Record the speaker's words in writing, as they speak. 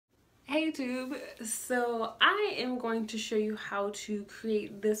Hey YouTube, so I am going to show you how to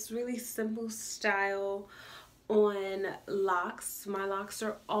create this really simple style on locks. My locks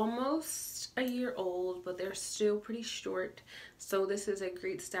are almost a year old, but they're still pretty short. So this is a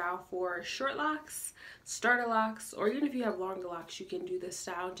great style for short locks, starter locks, or even if you have longer locks, you can do this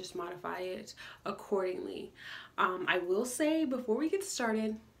style and just modify it accordingly. I will say before we get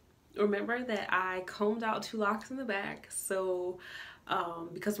started, remember that I combed out 2 locks in the back, so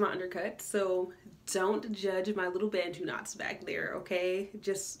because of my undercut, so don't judge my little bantu knots back there, okay?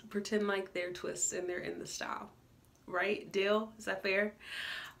 Just pretend like they're twists and they're in the style, right? Deal? Is that fair?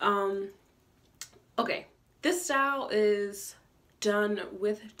 Okay, this style is done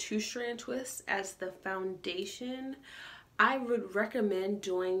with 2-strand twists as the foundation. I would recommend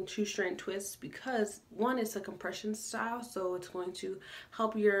doing 2-strand twists because one, it's a compression style, so it's going to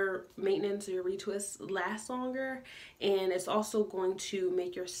help your maintenance or your retwists last longer, and it's also going to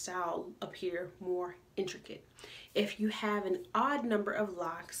make your style appear more intricate. If you have an odd number of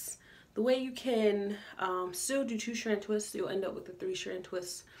locks, the way you can still do 2-strand twists, you'll end up with a 3-strand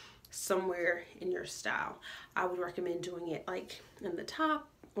twist somewhere in your style. I would recommend doing it like in the top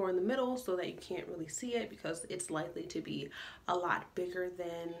or in the middle so that you can't really see it because it's likely to be a lot bigger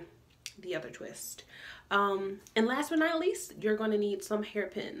than the other twist. And last but not least, you're going to need some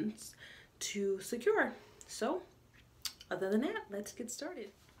hairpins to secure. So other than that, let's get started.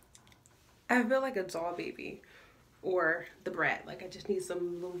 I feel like a doll baby or the brat. Like I just need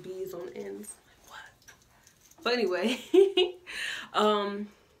some little beads on the ends. Like what? But anyway,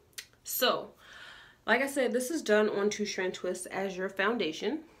 so like I said, this is done on 2-strand twists as your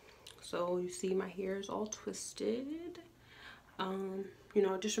foundation. So you see my hair is all twisted. You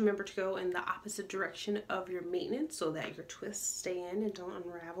know, just remember to go in the opposite direction of your maintenance so that your twists stay in and don't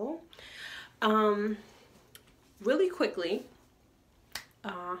unravel. Really quickly,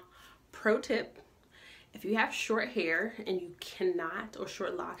 pro tip, if you have short hair and you cannot, or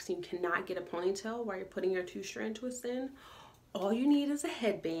short locks and you cannot get a ponytail while you're putting your 2-strand twist in, all you need is a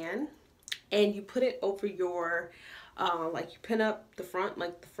headband. And you put it over your, like you pin up the front,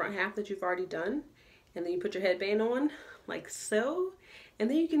 like the front half that you've already done. And then you put your headband on, like so. And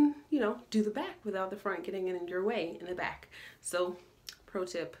then you can, you know, do the back without the front getting in your way in the back. So, pro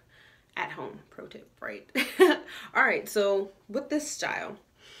tip at home, pro tip, right? All right, so with this style,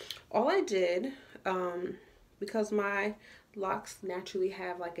 all I did, because my locks naturally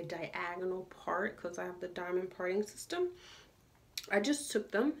have like a diagonal part because I have the diamond parting system, I just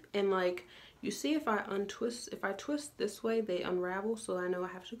took them and like, you see if I twist this way, they unravel, so I know I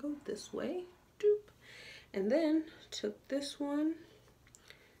have to go this way. Doop. And then took this one,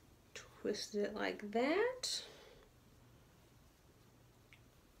 twisted it like that.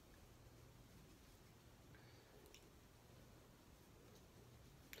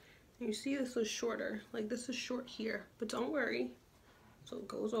 And you see this is shorter, like this is short here, but don't worry. So it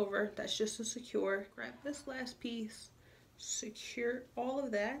goes over, that's just to secure. Grab this last piece, secure all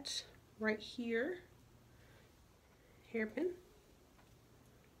of that right here, hairpin,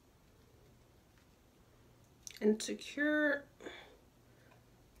 and secure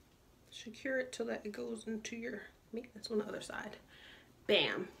it till that it goes into your maintenance on the other side.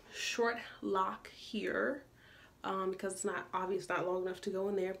 Bam, short lock here, because it's not obvious, not long enough to go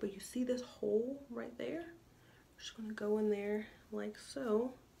in there, but you see this hole right there? I'm just gonna go in there like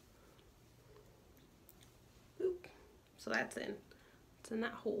so. Boop. So that's in. It's in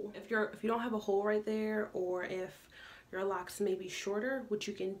that hole. If you don't have a hole right there, or if your locks may be shorter, what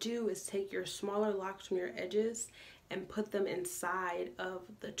you can do is take your smaller locks from your edges and put them inside of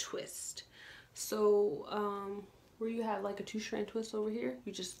the twist. So where you have like a 2-strand twist over here,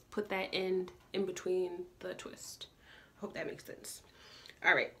 you just put that end in between the twist. Hope that makes sense.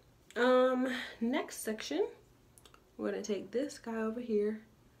 All right, next section, we're gonna take this guy over here.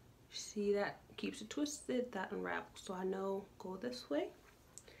 See, that keeps it twisted, that unravels. So I know, go this way,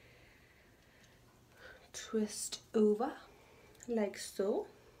 twist over like so.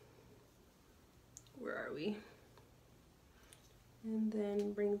 Where are we? And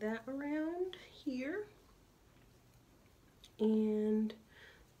then bring that around here. And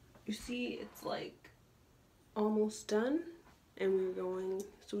you see it's like almost done. And we're going,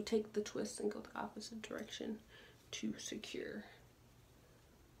 so we take the twist and go the opposite direction to secure.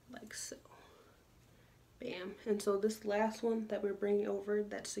 Like so. Bam. And so this last one that we're bringing over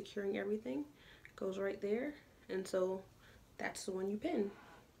that's securing everything goes right there. And so that's the one you pin.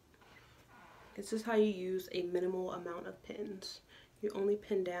 This is how you use a minimal amount of pins. You only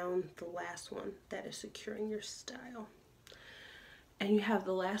pin down the last one that is securing your style. And you have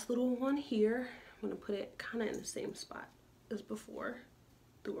the last little one here. I'm going to put it kind of in the same spot as before.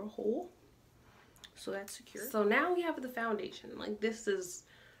 through a hole. So that's secure. So now we have the foundation. Like, this is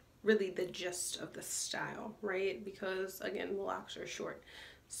really the gist of the style, right? Because again, the locks are short.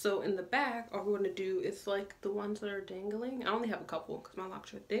 So in the back, all we're going to do is like the ones that are dangling. I only have a couple because my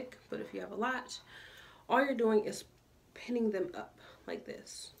locks are thick, but if you have a lot, all you're doing is pinning them up like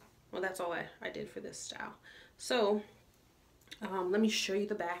this. Well, that's all I did for this style. So let me show you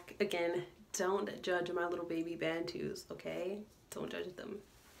the back. Again, don't judge my little baby bantus, okay? Don't judge them.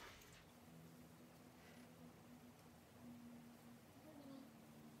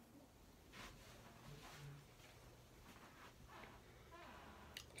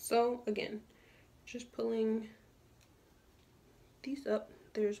 So again, just pulling these up.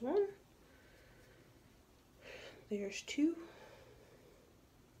 There's one, there's two,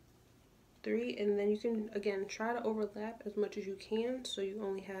 three, and then you can again try to overlap as much as you can so you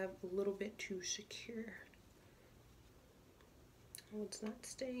only have a little bit to secure. Oh, it's not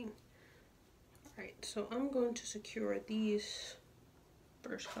staying. Alright, so I'm going to secure these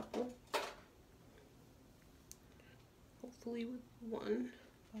first couple, hopefully with one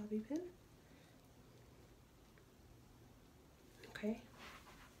bobby pin. Okay.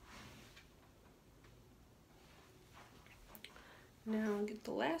 Now I'll get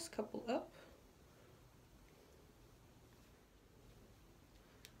the last couple up.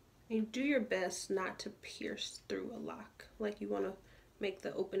 You do your best not to pierce through a lock. Like, you want to make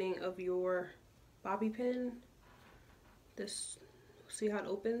the opening of your bobby pin, this, see how it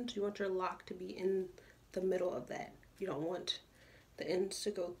opens? You want your lock to be in the middle of that. You don't want the ends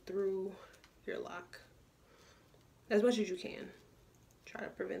to go through your lock. As much as you can. Try to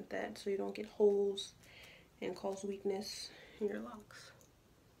prevent that so you don't get holes and cause weakness in your locks.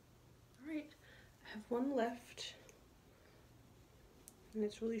 Alright, I have one left. And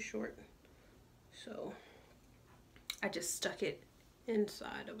it's really short. So I just stuck it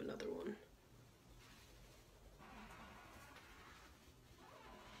inside of another one.